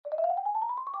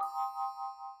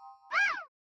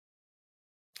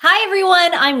Hi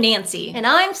everyone, I'm Nancy. And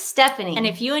I'm Stephanie. And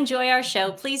if you enjoy our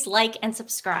show, please like and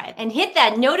subscribe. And hit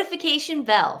that notification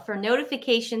bell for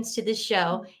notifications to this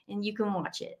show, and you can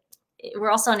watch it.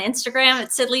 We're also on Instagram at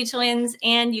TWiN,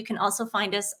 and you can also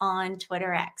find us on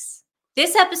Twitter X.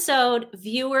 This episode,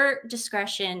 viewer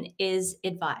discretion is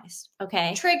advised,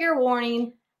 okay? Trigger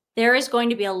warning. There is going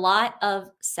to be a lot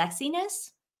of sexiness.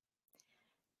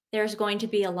 There's going to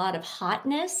be a lot of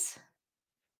hotness.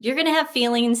 You're going to have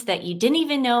feelings that you didn't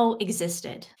even know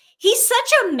existed. He's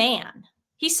such a man.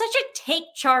 He's such a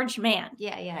take charge man.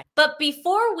 Yeah. But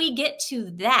before we get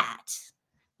to that,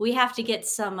 we have to get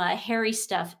some Harry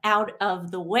stuff out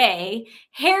of the way.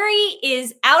 Harry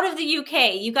is out of the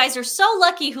UK. You guys are so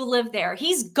lucky who live there.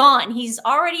 He's gone. He's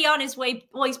already on his way.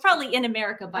 Well, he's probably in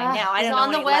America by now. I don't know. He's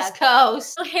on the West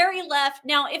Coast. So Harry left.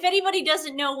 Now, if anybody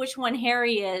doesn't know which one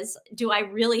Harry is, do I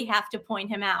really have to point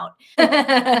him out?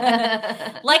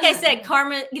 Like I said,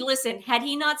 Karma, listen, had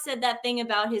he not said that thing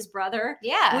about his brother,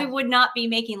 we would not be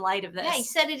making light of this. Yeah, he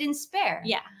said it in spare.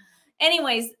 Yeah.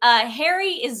 Anyways,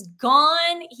 Harry is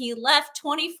gone. He left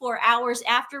 24 hours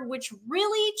after, which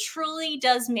really, truly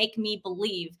does make me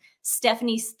believe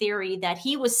Stephanie's theory that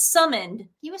he was summoned.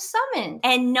 He was summoned.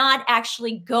 And not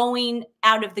actually going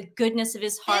out of the goodness of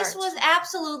his heart. This was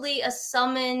absolutely a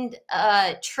summoned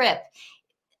trip.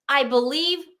 I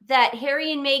believe that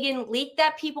Harry and Meghan leaked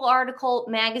that People article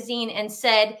magazine and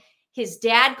said his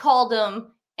dad called him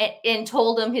and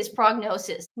told him his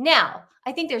prognosis. Now,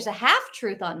 I think there's a half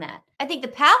truth on that. I think the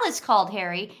palace called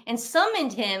Harry and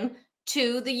summoned him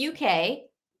to the UK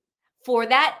for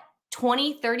that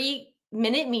 20,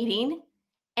 30-minute meeting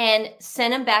and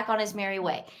sent him back on his merry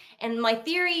way. And my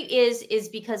theory is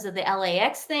because of the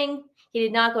LAX thing. He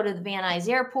did not go to the Van Nuys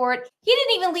airport. He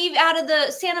didn't even leave out of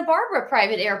the Santa Barbara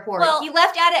private airport. Well, he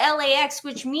left out of LAX,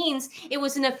 which means it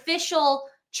was an official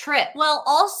trip. Well,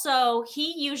 also,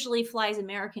 he usually flies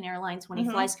American Airlines when he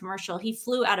flies commercial. He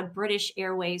flew out of British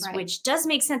Airways, which does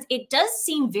make sense. It does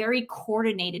seem very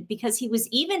coordinated because he was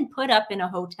even put up in a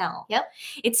hotel. Yep.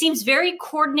 It seems very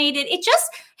coordinated.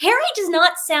 Harry does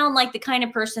not sound like the kind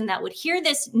of person that would hear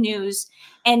this news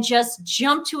and just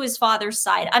jump to his father's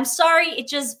side. I'm sorry. It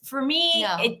just, for me,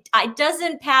 it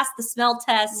doesn't pass the smell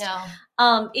test. No.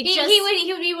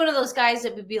 He would be one of those guys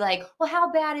that would be like, well,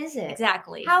 how bad is it?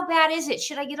 Exactly. How bad is it?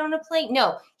 Should I get on a plane?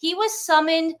 No, he was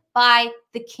summoned by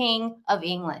the King of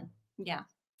England. Yeah,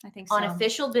 I think so. On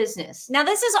official business. Now,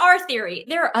 this is our theory.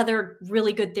 There are other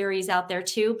really good theories out there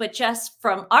too, but just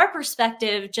from our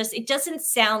perspective, it doesn't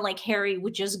sound like Harry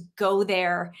would just go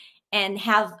there and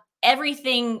have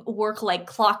everything work like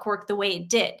clockwork the way it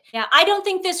did. Yeah, I don't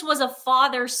think this was a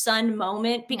father-son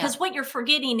moment because what you're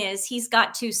forgetting is he's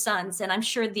got two sons, and I'm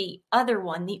sure the other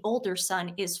one, the older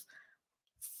son, is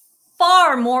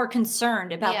far more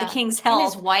concerned about the king's health.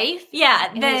 And his wife?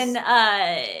 Yeah, than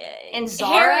and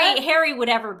Zara? Harry would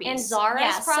ever be. And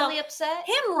Zara's probably upset.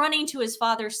 Him running to his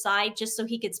father's side just so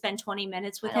he could spend 20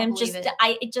 minutes with him,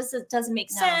 it doesn't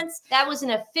make sense. That was an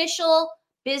official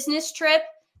business trip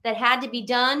that had to be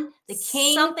done. The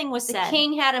king, the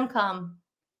king had him come,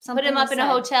 put him up in a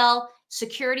hotel.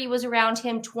 Security was around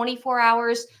him 24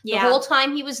 hours. The whole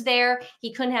time he was there,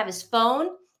 he couldn't have his phone.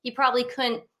 He probably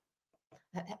couldn't.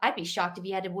 I'd be shocked if he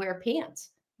had to wear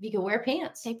pants. If he could wear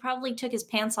pants. They probably took his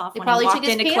pants off when he walked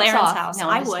into Clarence's house. No,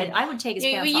 I would take his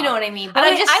pants off. You know what I mean. But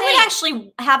I would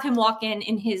actually have him walk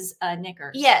in his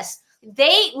knickers. Yes.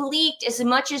 They leaked as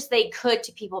much as they could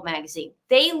to People magazine.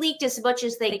 They leaked as much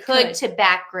as they could to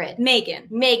Backgrid. Meghan.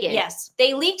 Yes.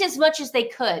 They leaked as much as they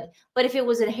could. But if it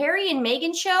was a Harry and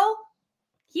Meghan show,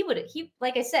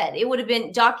 like I said, it would have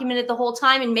been documented the whole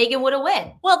time and Meghan would have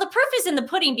won. Well, the proof is in the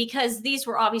pudding because these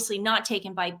were obviously not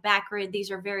taken by Backgrid. These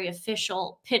are very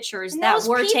official pictures that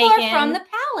were taken from the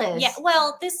palace. Yeah.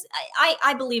 Well,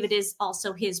 I believe it is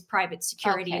also his private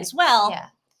security as well. Yeah.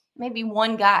 Maybe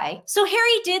one guy. So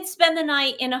Harry did spend the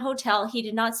night in a hotel. He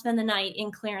did not spend the night in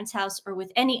Clarence's house or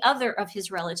with any other of his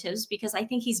relatives because I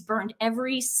think he's burned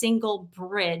every single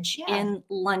bridge in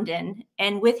London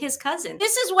and with his cousin.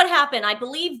 This is what happened. I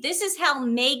believe this is how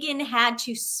Meghan had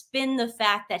to spin the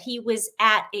fact that he was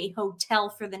at a hotel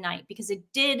for the night because it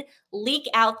did leak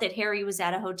out that Harry was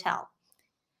at a hotel.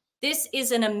 This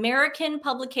is an American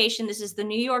publication. This is the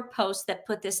New York Post that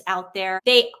put this out there.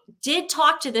 They did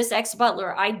talk to this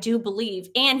ex-butler, I do believe,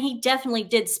 and he definitely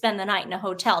did spend the night in a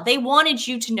hotel. They wanted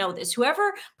you to know this.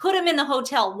 Whoever put him in the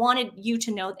hotel wanted you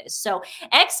to know this. So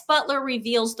ex-butler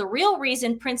reveals the real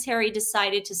reason Prince Harry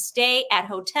decided to stay at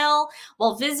hotel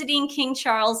while visiting King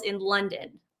Charles in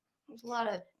London. There's a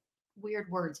lot of weird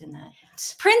words in that.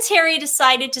 Prince Harry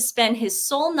decided to spend his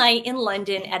sole night in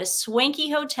London at a swanky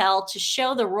hotel to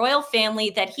show the royal family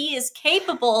that he is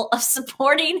capable of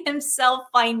supporting himself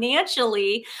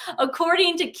financially,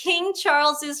 according to King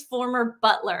Charles's former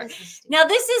butler. Now,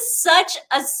 this is such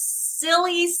a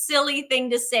silly thing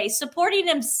to say. Supporting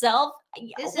himself.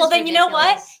 Well, then you know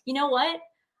what? You know what?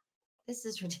 This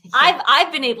is ridiculous.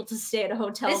 I've been able to stay at a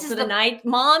hotel for the night.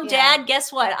 Mom, Dad,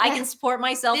 guess what? I can support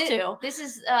myself too. This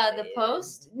is the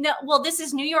Post? No, well, this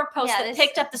is New York Post that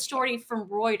picked up the story from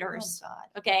Reuters. Oh,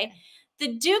 God. Okay.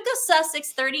 The Duke of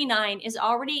Sussex, 39, is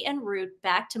already en route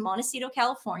back to Montecito,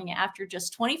 California after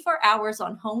just 24 hours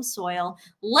on home soil,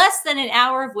 less than an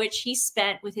hour of which he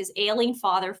spent with his ailing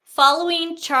father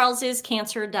following Charles's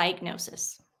cancer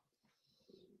diagnosis.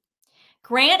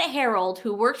 Grant Harold,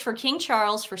 who worked for King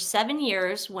Charles for 7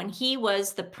 years when he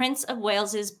was the Prince of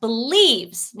Wales's,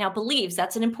 believes,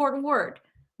 that's an important word,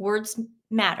 words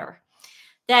matter,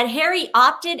 that Harry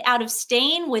opted out of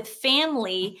staying with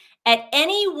family at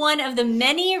any one of the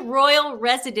many royal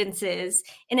residences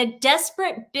in a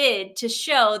desperate bid to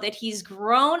show that he's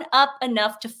grown up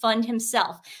enough to fund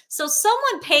himself. So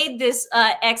someone paid this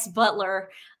ex-butler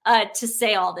to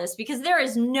say all this, because there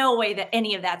is no way that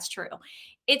any of that's true.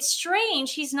 It's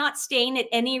strange he's not staying at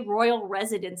any royal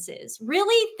residences.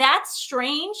 Really? That's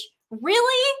strange?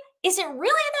 Really? Is it really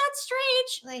that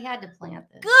strange? They had to plant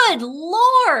this. Good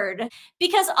Lord.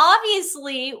 Because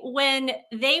obviously when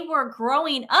they were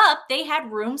growing up, they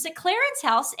had rooms at Clarence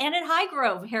House and at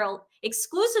Highgrove, Harold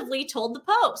exclusively told the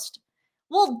Post.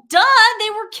 Well, duh, they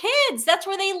were kids. That's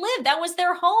where they lived. That was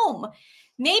their home.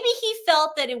 Maybe he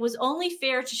felt that it was only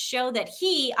fair to show that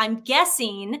he, I'm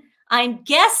guessing,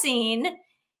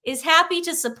 is happy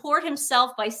to support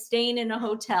himself by staying in a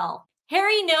hotel.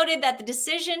 Harry noted that the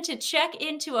decision to check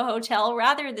into a hotel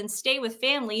rather than stay with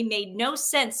family made no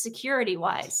sense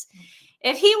security-wise.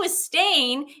 If he was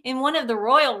staying in one of the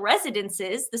royal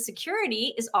residences, the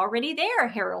security is already there,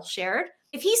 Harold shared.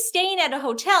 If he's staying at a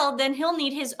hotel, then he'll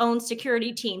need his own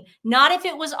security team. Not if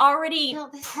it was already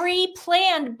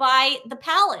pre-planned by the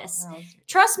palace. No.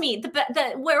 Trust me,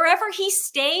 wherever he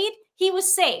stayed, he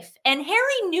was safe. And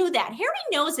Harry knew that. Harry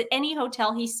knows that any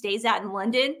hotel he stays at in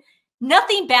London,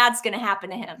 nothing bad's going to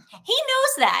happen to him. He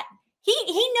knows that. He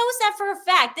knows that for a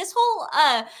fact. This whole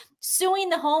suing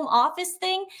the Home Office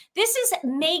thing, this is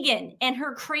Meghan and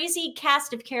her crazy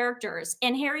cast of characters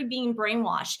and Harry being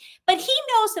brainwashed. But he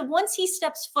knows that once he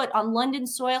steps foot on London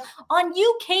soil, on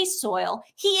UK soil,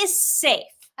 he is safe.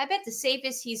 I bet the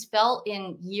safest he's felt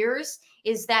in years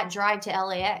is that drive to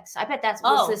LAX. I bet that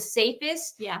was the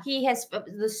safest he has,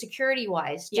 the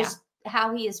security-wise, just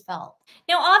how he has felt.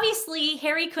 Now, obviously,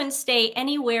 Harry couldn't stay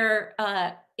anywhere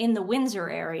in the Windsor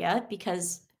area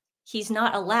because he's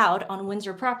not allowed on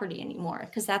Windsor property anymore,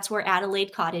 because that's where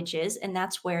Adelaide Cottage is and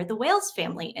that's where the Wales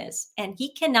family is. And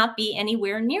he cannot be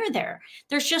anywhere near there.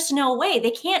 There's just no way.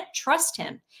 They can't trust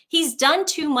him. He's done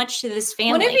too much to this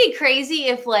family. Wouldn't it be crazy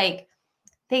if, like,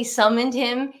 they summoned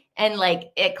him and,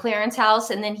 like, at Clarence House,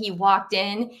 and then he walked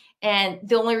in, and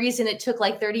the only reason it took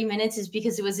like 30 minutes is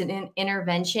because it was an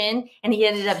intervention, and he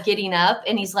ended up getting up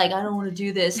and he's like, I don't want to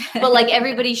do this. But like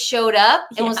everybody showed up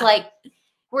and was like,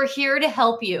 we're here to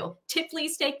help you.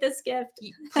 Please take this gift.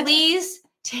 Please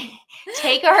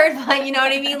take our advice. You know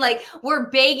what I mean? Like, we're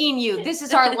begging you. This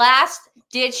is our last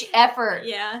ditch effort.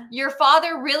 Yeah. Your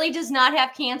father really does not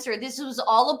have cancer. This was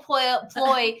all a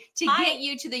ploy to get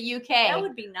you to the UK. That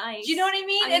would be nice. Do you know what I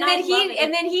mean?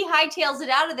 And then he hightails it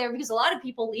out of there, because a lot of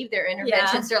people leave their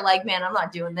interventions. They're like, man, I'm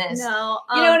not doing this. No.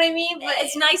 You know what I mean? But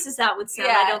as nice as that would sound,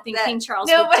 I don't think King Charles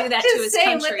would do that to his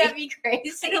country. Would that be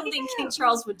crazy? I don't think King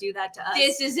Charles would do that to us.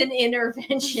 This is an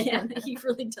intervention. Yeah, he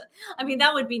really does. I mean,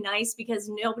 that would be nice, because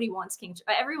nobody wants King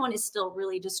Charles. Everyone is still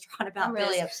really distraught about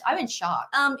this. I'm in shock.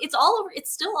 It's all over.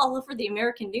 It's still all over the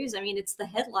American news. I mean, it's the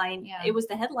headline. Yeah. It was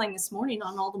the headline this morning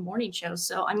on all the morning shows.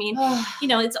 So, I mean, you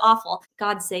know, it's awful.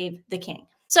 God save the king.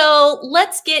 So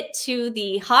let's get to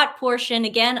the hot portion.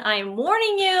 Again, I'm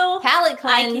warning you. Palate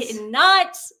cleanse. I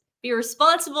cannot be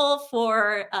responsible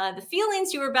for the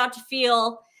feelings you are about to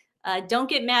feel. Don't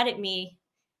get mad at me.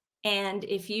 And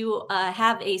if you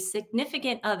have a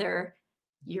significant other,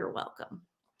 you're welcome.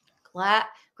 Grab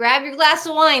your glass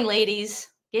of wine, ladies.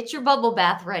 Get your bubble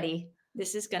bath ready.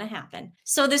 This is going to happen.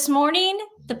 So this morning,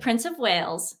 the Prince of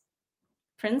Wales,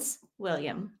 Prince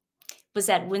William, was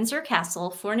at Windsor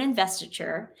Castle for an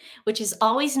investiture, which is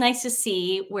always nice to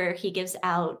see, where he gives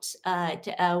out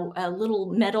little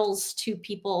medals to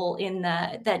people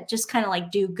that just kind of like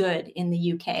do good in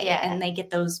the UK. And they get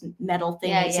those medal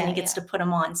things and he gets to put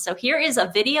them on. So here is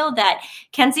a video that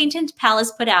Kensington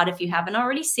Palace put out. If you haven't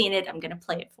already seen it, I'm going to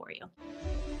play it for you.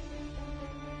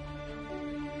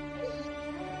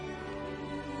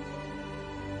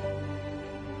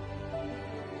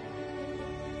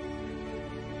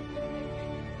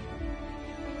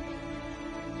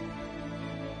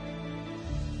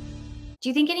 Do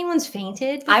you think anyone's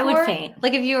fainted before? I would faint.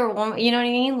 Like if you were a woman, you know what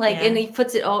I mean? Like, and he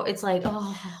puts it, oh, it's like,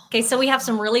 oh. Okay, so we have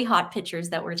some really hot pictures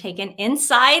that were taken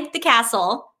inside the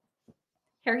castle.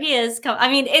 Here he is. I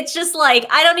mean, it's just like,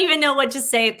 I don't even know what to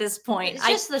say at this point. It's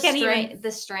just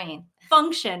the strength.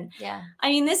 Function. Yeah. I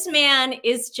mean, this man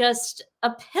is just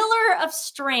a pillar of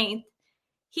strength.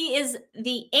 He is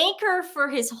the anchor for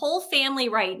his whole family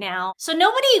right now. So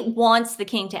nobody wants the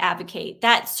king to abdicate.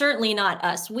 That's certainly not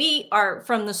us. We are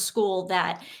from the school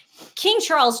that King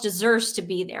Charles deserves to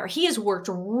be there. He has worked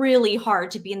really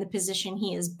hard to be in the position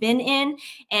he has been in,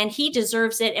 and he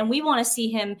deserves it. And we want to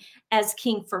see him as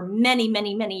king for many,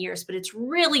 many, many years. But it's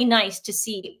really nice to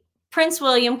see Prince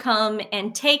William come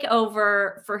and take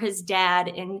over for his dad.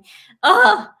 And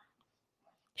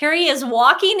here he is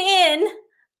walking in.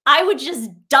 I would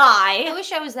just die. I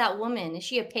wish I was that woman. Is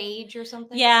she a page or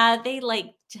something? Yeah, they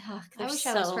like, they're I wish so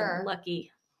I was her.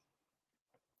 Lucky.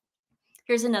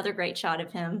 Here's another great shot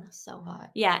of him. So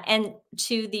hot. Yeah, and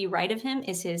to the right of him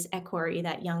is his equerry,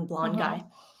 that young blonde guy.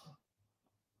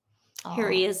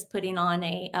 Here he is putting on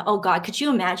a, oh God, could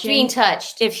you imagine? Being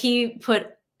touched. If he put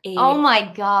a, oh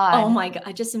my God. Oh my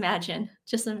God, just imagine.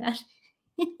 Just imagine.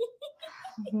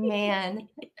 Man.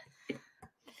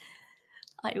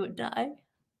 I would die.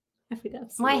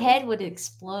 My head would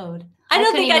explode. I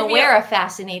don't think I'd wear a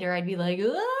fascinator. I'd be like,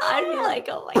 I'd be like,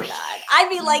 oh my God. I'd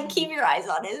be like, keep your eyes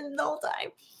on it the whole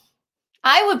time.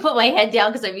 I would put my head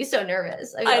down because I'd be so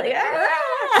nervous. I'd be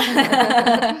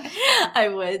I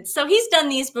would. So he's done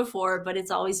these before, but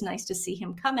it's always nice to see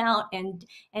him come out and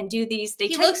do these.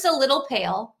 He looks a little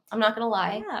pale. I'm not gonna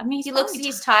lie. Yeah, I mean,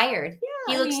 he's tired.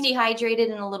 Yeah, he looks dehydrated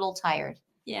and a little tired.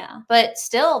 Yeah. But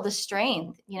still the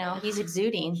strength, you know, he's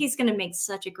exuding. He's going to make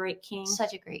such a great king.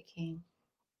 Such a great king.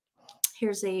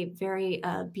 Here's a very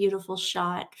beautiful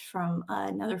shot from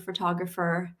another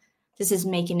photographer. This is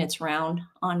making its round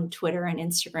on Twitter and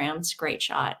Instagram. It's a great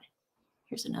shot.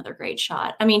 Here's another great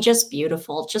shot. I mean, just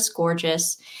beautiful, just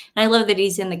gorgeous. And I love that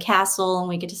he's in the castle and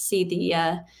we get to see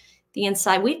the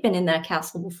inside. We've been in that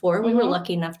castle before. We were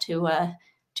lucky enough to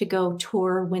go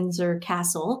tour Windsor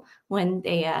Castle when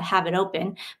they have it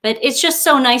open. But it's just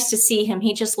so nice to see him.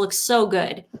 He just looks so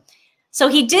good. So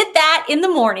he did that in the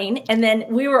morning, and then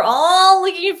we were all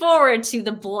looking forward to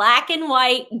the black and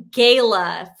white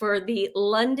gala for the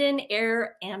London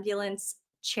Air Ambulance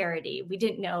charity. We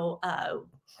didn't know,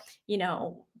 you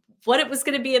know, what it was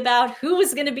going to be about, who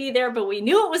was going to be there, but we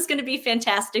knew it was going to be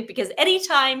fantastic because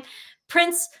anytime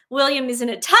Prince William is in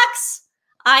a tux,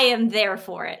 I am there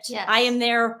for it. Yes. I am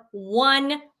there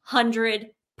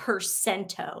 100%.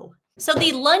 So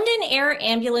the London Air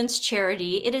Ambulance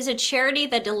Charity, it is a charity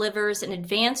that delivers an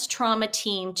advanced trauma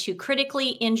team to critically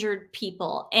injured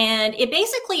people. And it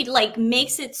basically like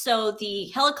makes it so the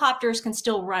helicopters can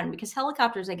still run because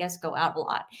helicopters, I guess, go out a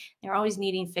lot. They're always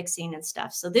needing fixing and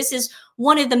stuff. So this is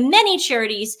one of the many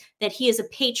charities that he is a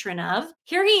patron of.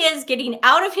 Here he is getting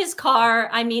out of his car.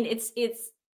 I mean, it's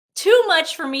too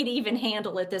much for me to even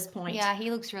handle at this point. Yeah, he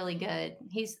looks really good.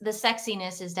 The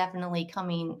sexiness is definitely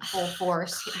coming full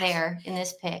force there in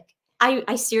this pic.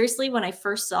 I seriously, when I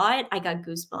first saw it, I got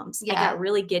goosebumps. Yeah. I got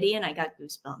really giddy and I got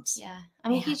goosebumps. Yeah. I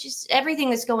mean, he's just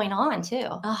everything that's going on too.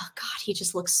 Oh God, he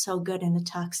just looks so good in the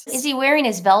tux. Is he wearing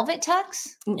his velvet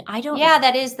tux? I don't. Yeah,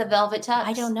 that is the velvet tux.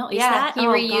 I don't know. Is yeah, that? He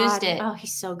reused it. Oh,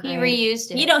 he's so good. He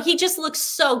reused it. You know, he just looks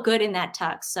so good in that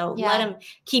tux. So let him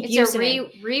keep using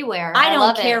it. Rewear. I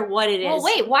don't care what it is. Well,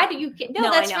 wait, why do you? No,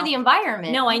 that's for the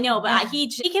environment. No, I know, but he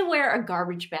can wear a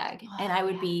garbage bag, and I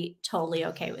would be totally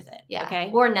okay with it. Yeah. Okay.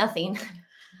 Or nothing.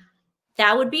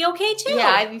 That would be okay too.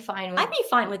 Yeah, I'd be fine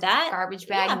with that. Garbage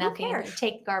bag, nothing.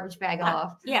 Take the garbage bag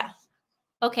off. Yeah.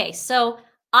 Okay, so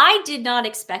I did not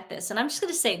expect this. And I'm just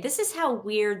going to say, this is how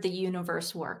weird the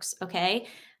universe works, okay?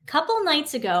 A couple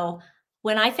nights ago,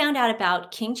 when I found out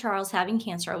about King Charles having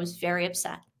cancer, I was very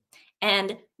upset.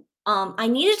 And I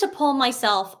needed to pull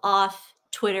myself off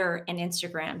Twitter and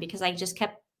Instagram because I just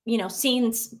kept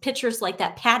seeing pictures like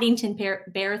that Paddington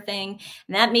bear thing,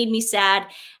 and that made me sad.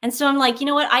 And so I'm like, you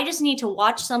know what? I just need to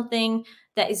watch something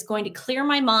that is going to clear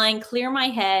my mind, clear my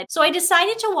head. So I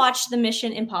decided to watch the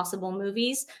Mission Impossible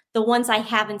movies, the ones I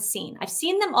haven't seen. I've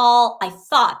seen them all, I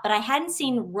thought, but I hadn't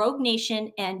seen Rogue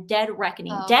Nation and Dead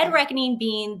Reckoning. Oh, okay. Dead Reckoning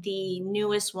being the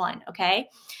newest one, okay?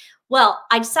 Well,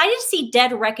 I decided to see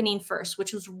Dead Reckoning first,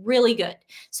 which was really good.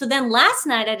 So then last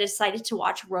night I decided to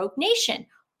watch Rogue Nation.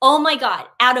 Oh my God,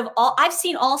 out of all, I've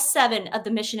seen all 7 of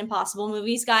the Mission Impossible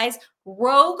movies, guys.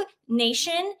 Rogue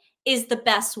Nation is the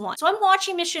best one. So I'm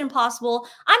watching Mission Impossible.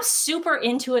 I'm super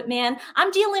into it, man.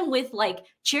 I'm dealing with like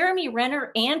Jeremy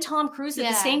Renner and Tom Cruise at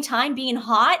the same time being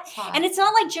hot. And it's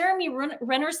not like Jeremy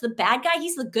Renner's the bad guy.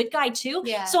 He's the good guy too.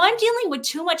 So I'm dealing with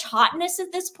too much hotness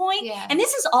at this point. And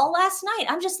this is all last night.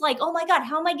 I'm just like, oh my God,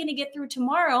 how am I going to get through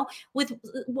tomorrow with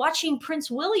watching Prince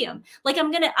William? Like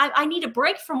I need a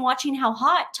break from watching how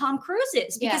hot Tom Cruise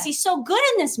is because he's so good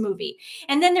in this movie.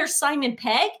 And then there's Simon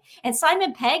Pegg, and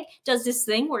Simon Pegg does this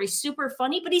thing where he's super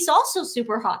funny, but he's also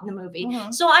super hot in the movie.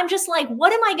 So I'm just like,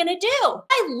 what am I going to do?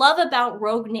 I love about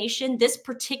Rogue Nation, this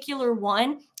particular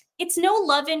one, it's no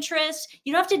love interest.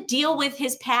 You don't have to deal with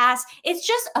his past. It's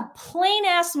just a plain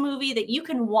ass movie that you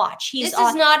can watch. This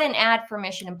is not an ad for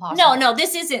Mission Impossible. No,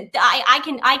 this isn't.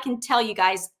 I can tell you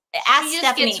guys. Ask she just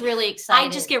Stephanie. Gets really excited. I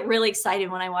just get really excited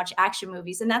when I watch action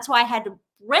movies, and that's why I had to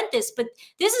rent this. But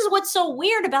this is what's so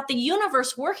weird about the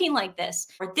universe working like this.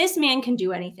 This man can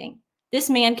do anything. This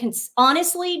man can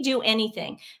honestly do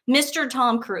anything. Mr.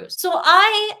 Tom Cruise. So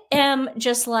I am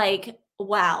just like,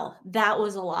 wow, that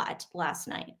was a lot last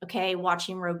night. Okay,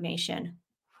 watching Rogue Nation.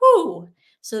 Whew.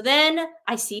 So then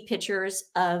I see pictures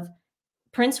of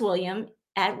Prince William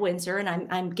at Windsor, and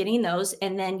I'm getting those.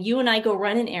 And then you and I go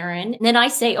run an errand. And then I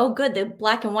say, oh, good, the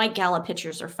black and white gala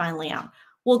pictures are finally out.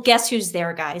 Well, guess who's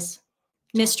there, guys?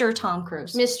 Mr. Tom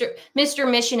Cruise. Mr.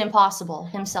 Mission Impossible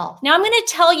himself. Now, I'm going to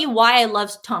tell you why I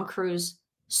love Tom Cruise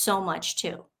so much,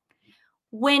 too.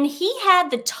 When he had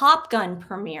the Top Gun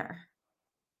premiere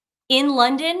in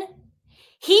London,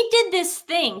 he did this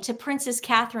thing to Princess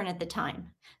Catherine at the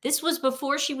time. This was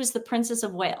before she was the Princess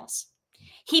of Wales.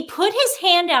 He put his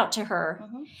hand out to her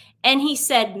and he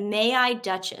said, "May I,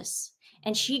 Duchess?"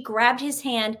 And she grabbed his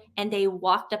hand and they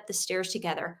walked up the stairs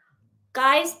together.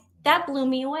 Guys, that blew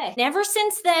me away. And ever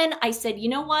since then, I said, you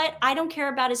know what? I don't care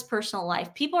about his personal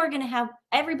life. People are going to have,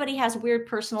 everybody has weird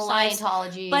personal lives.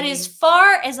 Scientology. But as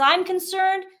far as I'm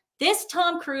concerned, this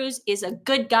Tom Cruise is a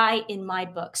good guy in my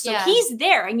book. So he's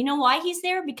there. And you know why he's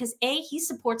there? Because A, he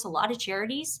supports a lot of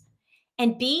charities.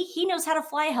 And B, he knows how to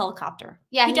fly a helicopter.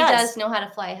 Yeah, he does know how to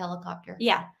fly a helicopter.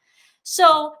 Yeah.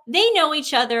 So they know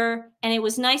each other, and it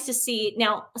was nice to see.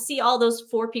 Now, see all those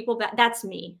 4 people back. That's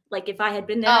me. Like, if I had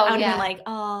been there, I would have been like,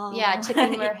 oh. Yeah,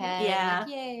 tipping their head. Yeah. Like,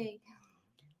 yay.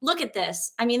 Look at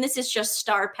this. I mean, this is just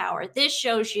star power. This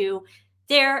shows you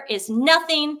there is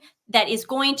nothing that is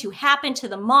going to happen to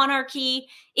the monarchy.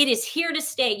 It is here to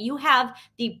stay. You have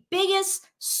the biggest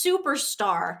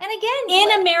superstar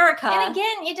in America. And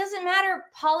again, it doesn't matter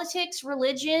politics,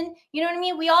 religion. You know what I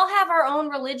mean? We all have our own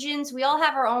religions. We all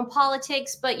have our own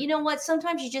politics. But you know what?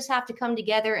 Sometimes you just have to come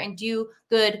together and do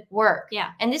good work. Yeah.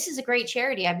 And this is a great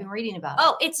charity. I've been reading about it.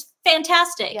 Oh, it's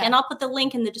fantastic. Yeah. And I'll put the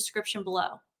link in the description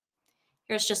below.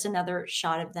 Here's just another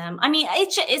shot of them. I mean,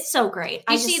 it's so great.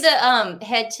 You see the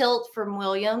head tilt from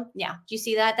William? Yeah. Do you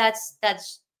see that?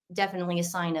 That's definitely a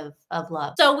sign of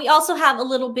love. So we also have a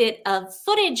little bit of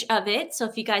footage of it. So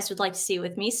if you guys would like to see it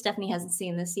with me, Stephanie hasn't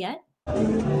seen this yet.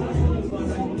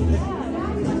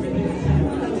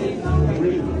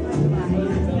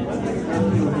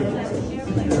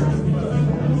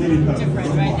 Different,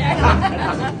 right?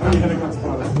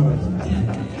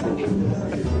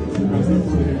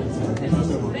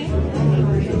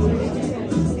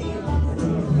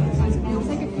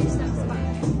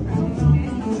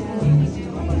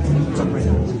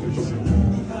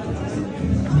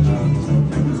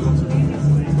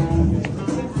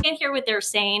 Can't hear what they're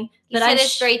saying, but I said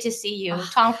it's great to see you.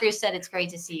 Tom Cruise said it's great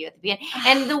to see you at the beginning,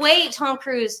 and the way Tom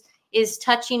Cruise is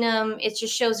touching him, it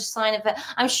just shows a sign of it.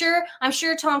 I'm sure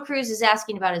Tom Cruise is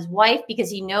asking about his wife because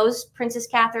he knows Princess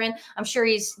Catherine. I'm sure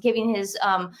he's giving his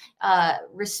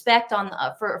respect on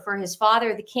for his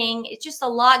father, the king. It's just a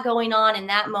lot going on in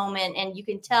that moment, and you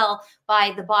can tell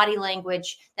by the body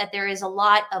language that there is a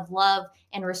lot of love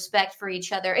and respect for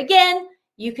each other. Again,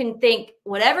 you can think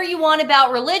whatever you want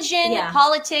about religion,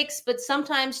 politics, but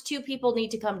sometimes 2 people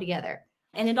need to come together.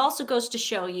 And it also goes to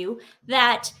show you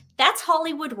that that's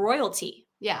Hollywood royalty.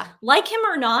 Yeah. Like him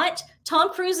or not,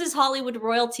 Tom Cruise is Hollywood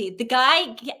royalty. The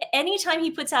guy, anytime he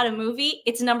puts out a movie,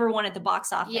 it's #1 at the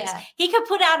box office. Yeah. He could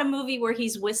put out a movie where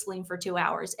he's whistling for 2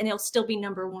 hours and it'll still be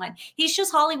 #1. He's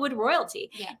just Hollywood royalty.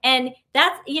 Yeah. And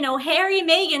that's, you know, Harry and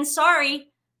Meghan, sorry,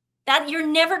 that you're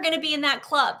never going to be in that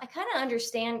club. I kind of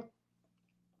understand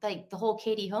like the whole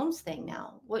Katie Holmes thing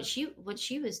now, what she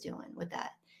was doing with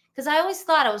that. Because I always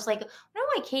thought, I was like, I don't know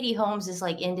why Katie Holmes is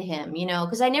like into him, you know,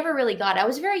 because I never really got it.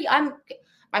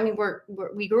 I mean,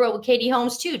 we grew up with Katie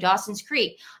Holmes too, Dawson's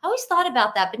Creek. I always thought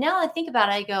about that. But now I think about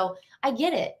it, I go, I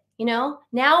get it, you know,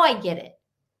 now I get it.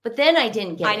 But then I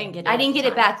didn't get it. I didn't get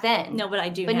it back then. No, but I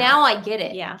do. But now I get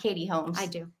it. Yeah. Katie Holmes. I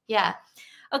do. Yeah.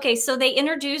 Okay, so they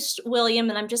introduced William,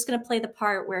 and I'm just going to play the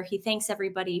part where he thanks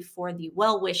everybody for the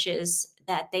well wishes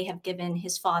that they have given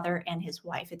his father and his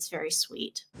wife. It's very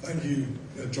sweet. Thank you,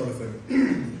 Jonathan,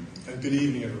 and good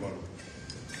evening, everyone.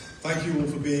 Thank you all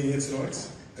for being here tonight,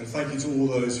 and thank you to all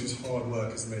those whose hard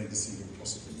work has made this evening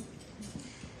possible.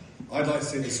 I'd like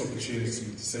to take this opportunity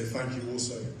to say thank you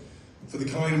also for the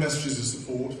kind messages of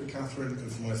support for Catherine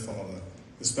and for my father,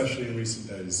 especially in recent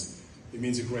days. It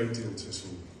means a great deal to us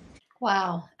all.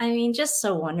 Wow. I mean, just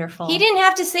so wonderful. He didn't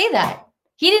have to say that.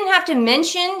 He didn't have to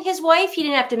mention his wife. He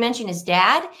didn't have to mention his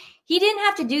dad. He didn't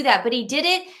have to do that, but he did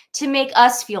it to make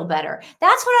us feel better.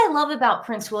 That's what I love about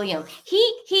Prince William.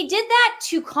 He did that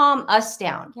to calm us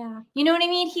down. Yeah. You know what I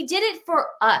mean? He did it for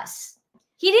us.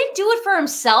 He didn't do it for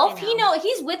himself.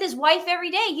 He's with his wife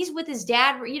every day. He's with his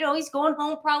dad. You know, he's going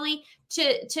home probably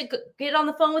to get on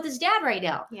the phone with his dad right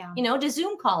now. Yeah. You know, to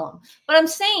Zoom call him. But I'm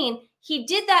saying he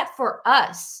did that for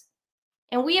us.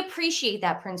 And we appreciate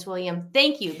that, Prince William.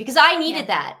 Thank you, because I needed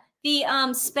that. The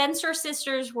Spencer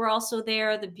sisters were also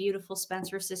there, the beautiful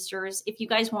Spencer sisters. If you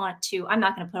guys want to, I'm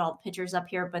not going to put all the pictures up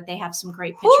here, but they have some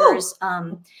great pictures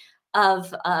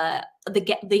of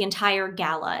the entire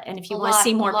gala. And if you want to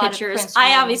see more pictures,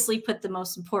 I obviously put the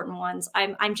most important ones.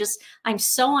 I'm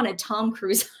so on a Tom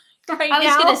Cruise right now. I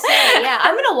was going to say, yeah,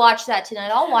 I'm going to watch that tonight.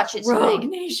 I'll watch it tonight. Rogue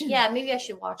Nation. Yeah, maybe I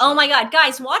should watch it. Oh my God,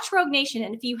 guys, watch Rogue Nation.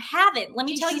 And if you haven't, let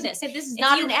me tell you this. This is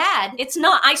not an ad. It's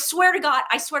not. I swear to God.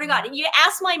 I swear to God. And you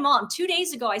asked my mom 2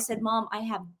 days ago. I said, Mom, I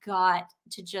have got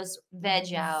to just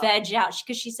veg out.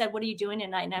 Because she said, what are you doing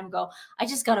tonight? And I'm I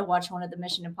just got to watch one of the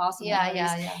Mission Impossible movies.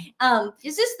 Yeah.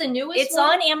 Is this the newest It's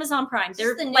one? on Amazon Prime.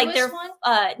 They're the newest one?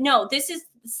 No, this is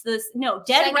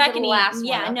Dead Reckoning.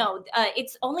 Yeah, one. no.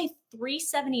 It's only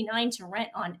 $3.79 to rent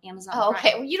on Amazon Prime.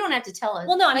 Okay. Well, you don't have to tell us.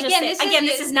 Well, no, I'm just saying.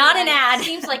 This is not an ad. It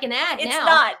seems like an ad It's now.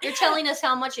 not. You're telling us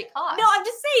how much it costs. No, I'm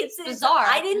just saying. It's bizarre.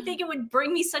 I didn't think it would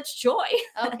bring me such joy.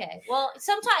 Okay. Well,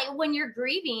 sometimes when you're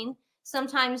grieving,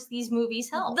 sometimes these movies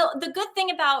help. The good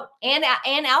thing about and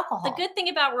alcohol. The good thing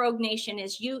about Rogue Nation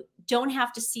is you don't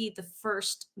have to see the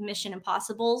first Mission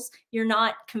Impossibles. You're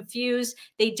not confused.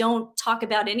 They don't talk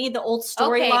about any of the old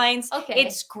storylines. Okay.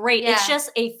 It's great. Yeah. It's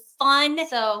just a fun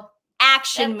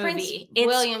action movie. It's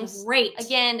Williams, great.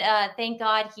 Again, thank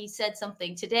God he said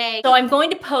something today. So I'm going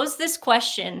to pose this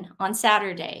question on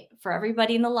Saturday for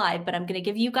everybody in the live, but I'm going to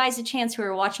give you guys a chance who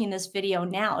are watching this video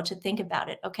now to think about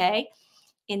it, okay?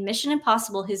 In Mission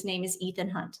Impossible, his name is Ethan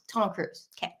Hunt. Tom Cruise.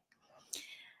 Okay.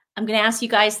 I'm going to ask you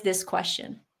guys this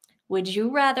question. Would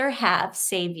you rather have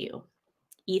save you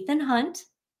Ethan Hunt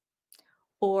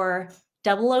or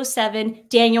 007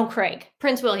 Daniel Craig?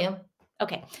 Prince William.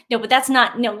 Okay. No, but that's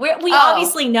not, no, we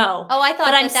obviously know. Oh, I thought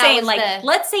but that I'm saying, was like, the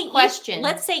let's say question.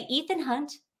 Let's say Ethan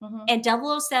Hunt and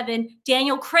 007,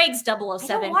 Daniel Craig's 007. I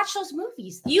don't watch those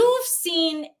movies. You've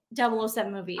seen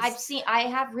 007 movies.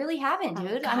 I really haven't,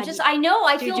 dude. God, I know,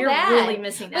 I dude, feel you're bad. really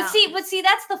missing out. But see,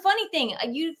 that's the funny thing.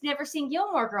 You've never seen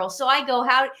Gilmore Girls. So I go,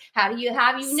 how do you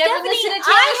have you never listened to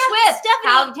Taylor Swift?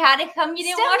 How did come you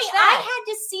didn't watch that? I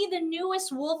had to see the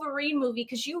newest Wolverine movie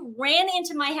because you ran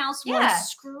into my house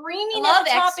once screaming at the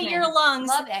top of your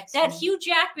lungs that Hugh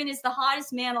Jackman is the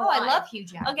hottest man alive. Oh, I love Hugh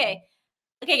Jackman.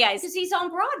 Okay, guys. Because he's on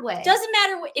Broadway. Doesn't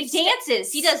matter what he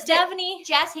dances. He does Stephanie.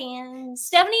 Jazz hands.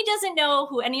 Stephanie doesn't know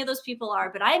who any of those people are,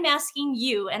 but I'm asking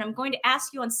you, and I'm going to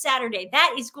ask you on Saturday.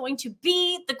 That is going to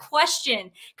be the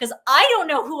question, because I don't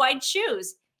know who I'd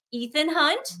choose. Ethan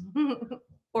Hunt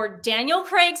or Daniel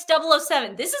Craig's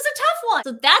 007. This is a tough one.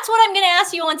 So that's what I'm going to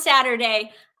ask you on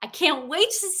Saturday. I can't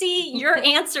wait to see your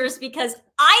answers because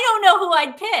I don't know who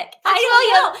I'd pick.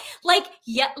 I don't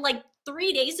know. Like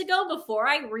 3 days ago, before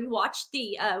I rewatched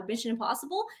the Mission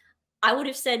Impossible, I would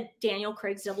have said Daniel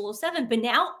Craig's 007, but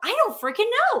now I don't freaking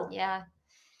know. Yeah.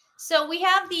 So we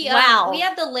have the we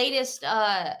have the latest.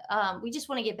 We just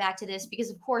want to get back to this because,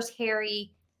 of course,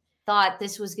 Harry thought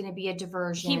this was going to be a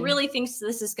diversion. He really thinks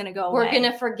this is going to go away. We're going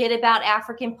to forget about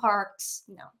African parks.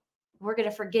 No. We're going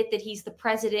to forget that he's the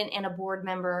president and a board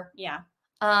member. Yeah.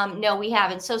 No, we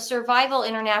haven't. So Survival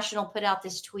International put out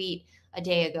this tweet a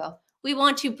day ago. We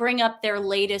want to bring up their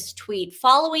latest tweet.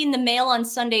 Following the Mail on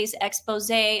Sunday's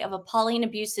expose of appalling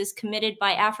abuses committed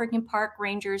by African park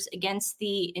rangers against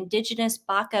the indigenous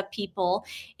Baka people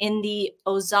in the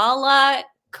Ozala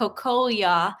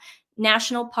Kokoya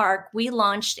National Park, we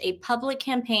launched a public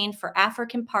campaign for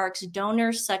African parks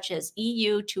donors such as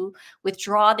EU to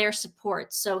withdraw their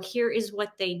support. So here is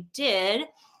what they did.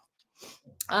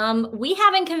 We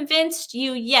haven't convinced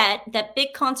you yet that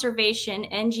big conservation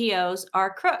NGOs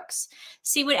are crooks.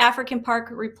 See what African Park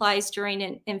replies during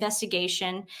an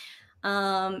investigation.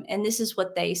 And this is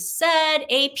what they said.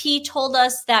 AP told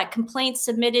us that complaints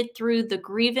submitted through the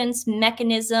grievance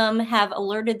mechanism have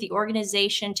alerted the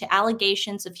organization to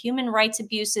allegations of human rights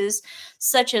abuses,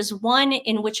 such as one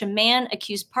in which a man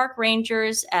accused park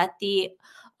rangers at the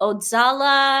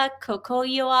Odzala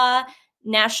Kokoyoa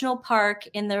National Park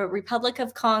in the Republic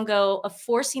of Congo of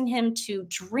forcing him to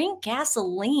drink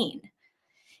gasoline.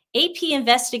 AP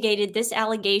investigated this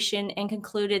allegation and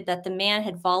concluded that the man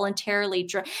had voluntarily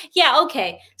drunk. Yeah,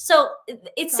 okay. So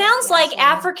it sounds like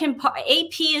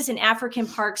AP is an African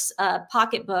Parks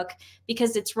pocketbook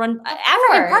because it's run.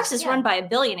 African Parks is run by a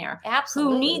billionaire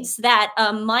who needs that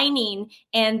mining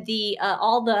and the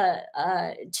all the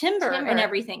timber and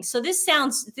everything. So this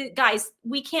sounds, guys,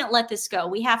 we can't let this go.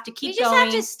 We have to keep going. We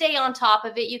just have to stay on top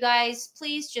of it, you guys.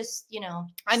 Please just, stay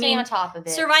on top of it.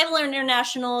 Survival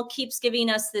International keeps giving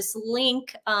us this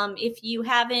link. If you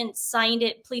haven't signed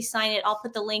it, please sign it. I'll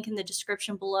put the link in the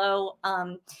description below.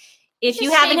 If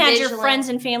you haven't had your friends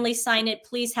and family sign it,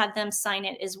 please have them sign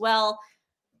it as well.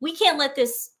 We can't let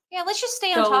this let's just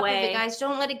stay on top of it, guys.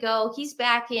 Don't let it go. He's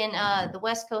back in the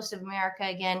West Coast of America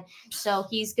again. So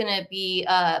he's going to be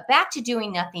back to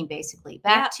doing nothing, basically.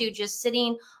 Back to just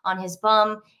sitting on his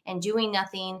bum and doing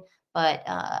nothing but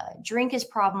drink his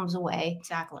problems away.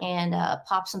 Exactly. And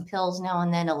pop some pills now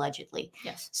and then, allegedly.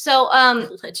 Yes. So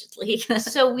allegedly.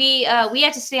 So we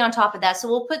have to stay on top of that. So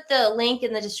we'll put the link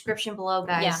in the description below,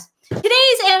 guys. Yeah.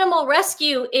 Today's animal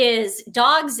rescue is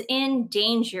Dogs in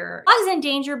Danger. Dogs in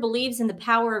Danger believes in the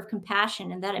power of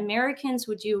compassion and that Americans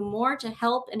would do more to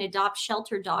help and adopt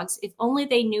shelter dogs if only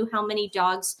they knew how many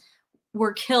dogs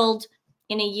were killed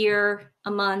in a year,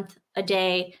 a month, a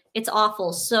day. It's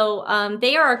awful. So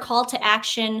they are a call to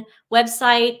action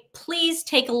website. Please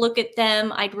take a look at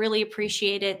them. I'd really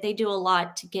appreciate it. They do a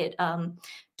lot to get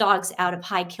dogs out of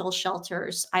high kill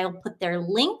shelters. I'll put their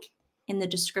link in the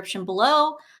description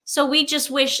below. So we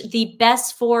just wish the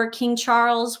best for King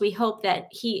Charles. We hope that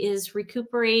he is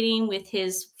recuperating with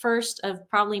his first of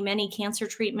probably many cancer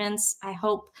treatments. I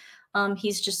hope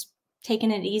he's just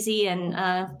taking it easy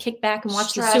and kick back and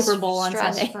watch the Super Bowl on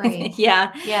Sunday. Free.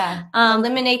 Yeah.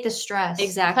 Eliminate the stress.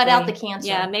 Exactly. Cut out the cancer.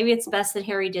 Yeah, maybe it's best that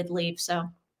Harry did leave. So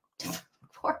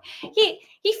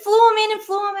he flew him in and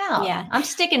flew him out. Yeah. I'm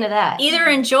sticking to that. Either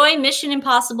enjoy Mission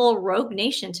Impossible Rogue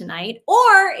Nation tonight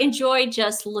or enjoy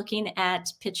just looking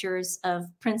at pictures of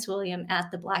Prince William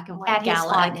at the Black and White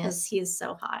Gala because he is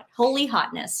so hot. Holy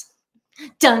hotness.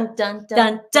 Dun dun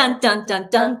dun dun dun dun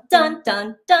dun dun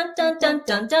dun dun dun dun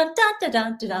dun dun dun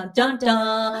dun dun dun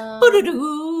dun.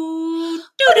 Boo-doo-doo.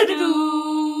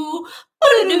 Doo-doo-doo.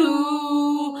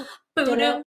 Boo-doo-doo.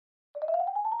 Boo-doo.